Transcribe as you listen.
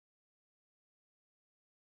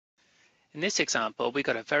In this example, we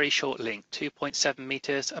got a very short link, 2.7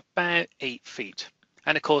 meters, about 8 feet.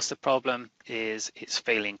 And of course, the problem is it's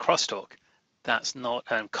failing crosstalk. That's not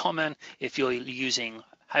uncommon if you're using,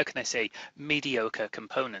 how can I say, mediocre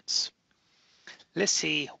components. Let's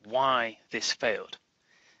see why this failed.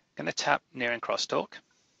 I'm going to tap near end crosstalk,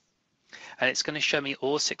 and it's going to show me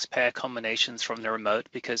all 6 pair combinations from the remote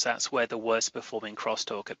because that's where the worst performing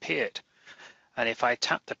crosstalk appeared. And if I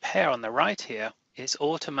tap the pair on the right here, it's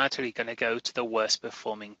automatically going to go to the worst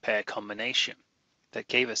performing pair combination that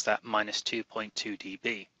gave us that minus 2.2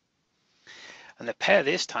 dB. And the pair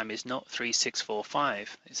this time is not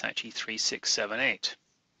 3645, it's actually 3678.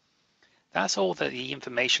 That's all the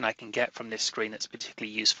information I can get from this screen that's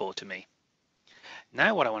particularly useful to me.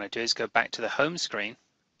 Now what I want to do is go back to the home screen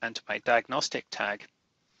and to my diagnostic tag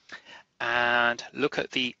and look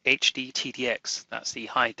at the HD TDX, that's the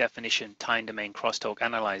high definition time domain crosstalk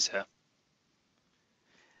analyzer.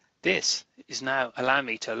 This is now allowing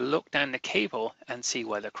me to look down the cable and see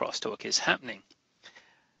where the crosstalk is happening.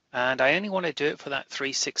 And I only want to do it for that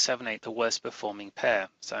 3678, the worst performing pair.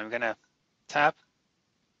 So I'm going to tab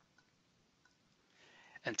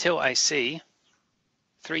until I see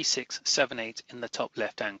 3678 in the top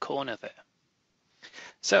left hand corner there.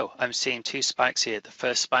 So I'm seeing 2 spikes here. The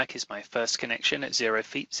first spike is my first connection at 0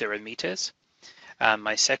 feet, 0 meters.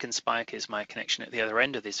 My second spike is my connection at the other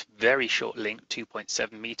end of this very short link,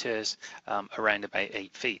 2.7 meters, around about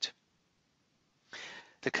 8 feet.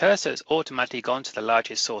 The cursor has automatically gone to the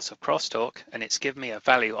largest source of crosstalk, and it's given me a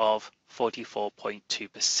value of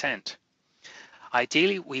 44.2%.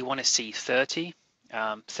 Ideally, we want to see 30.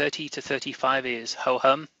 30 to 35 is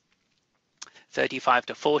ho-hum. 35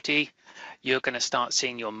 to 40, you're going to start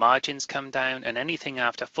seeing your margins come down, and anything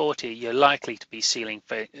after 40, you're likely to be seeing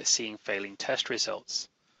failing test results.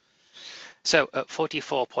 So at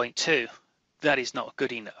 44.2, that is not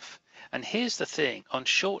good enough. And here's the thing, on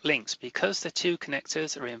short links, because the 2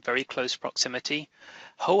 connectors are in very close proximity,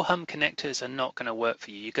 ho-hum connectors are not going to work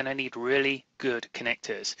for you. You're going to need really good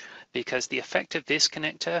connectors, because the effect of this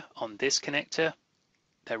connector on this connector,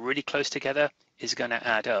 they're really close together, is going to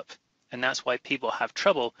add up. And that's why people have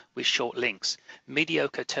trouble with short links,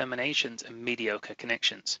 mediocre terminations and mediocre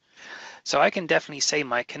connections. So I can definitely say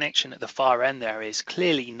my connection at the far end there is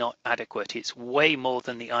clearly not adequate. It's way more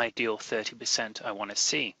than the ideal 30% I want to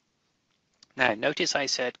see. Now notice I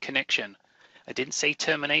said connection. I didn't say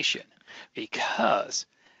termination, because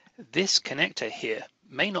this connector here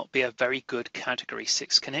may not be a very good category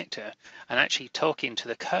 6 connector. And actually talking to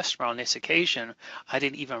the customer on this occasion, I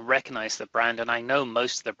didn't even recognize the brand, and I know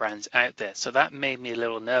most of the brands out there, so that made me a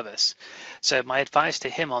little nervous. So my advice to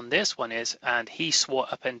him on this one is, and he swore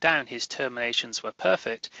up and down his terminations were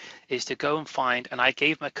perfect, is to go and find, and I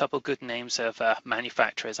gave him a couple good names of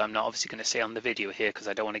manufacturers. I'm not obviously going to say on the video here because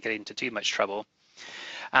I don't want to get into too much trouble.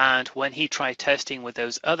 And when he tried testing with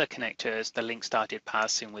those other connectors, the link started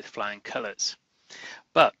passing with flying colors.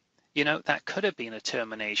 But, you know, that could have been a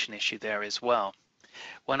termination issue there as well.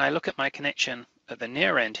 When I look at my connection at the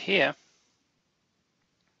near end here,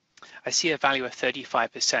 I see a value of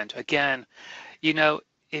 35%. Again, you know,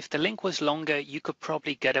 if the link was longer, you could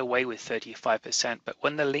probably get away with 35%. But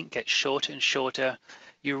when the link gets shorter and shorter,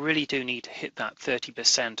 you really do need to hit that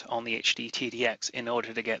 30% on the HD TDX in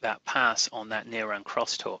order to get that pass on that near end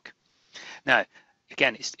crosstalk. Now,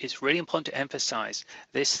 again, it's really important to emphasize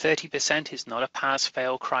this 30% is not a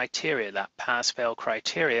pass-fail criteria. That pass-fail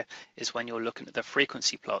criteria is when you're looking at the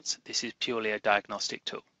frequency plots. This is purely a diagnostic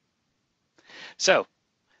tool. So,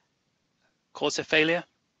 cause of failure,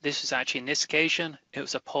 this was actually, in this occasion, it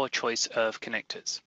was a poor choice of connectors.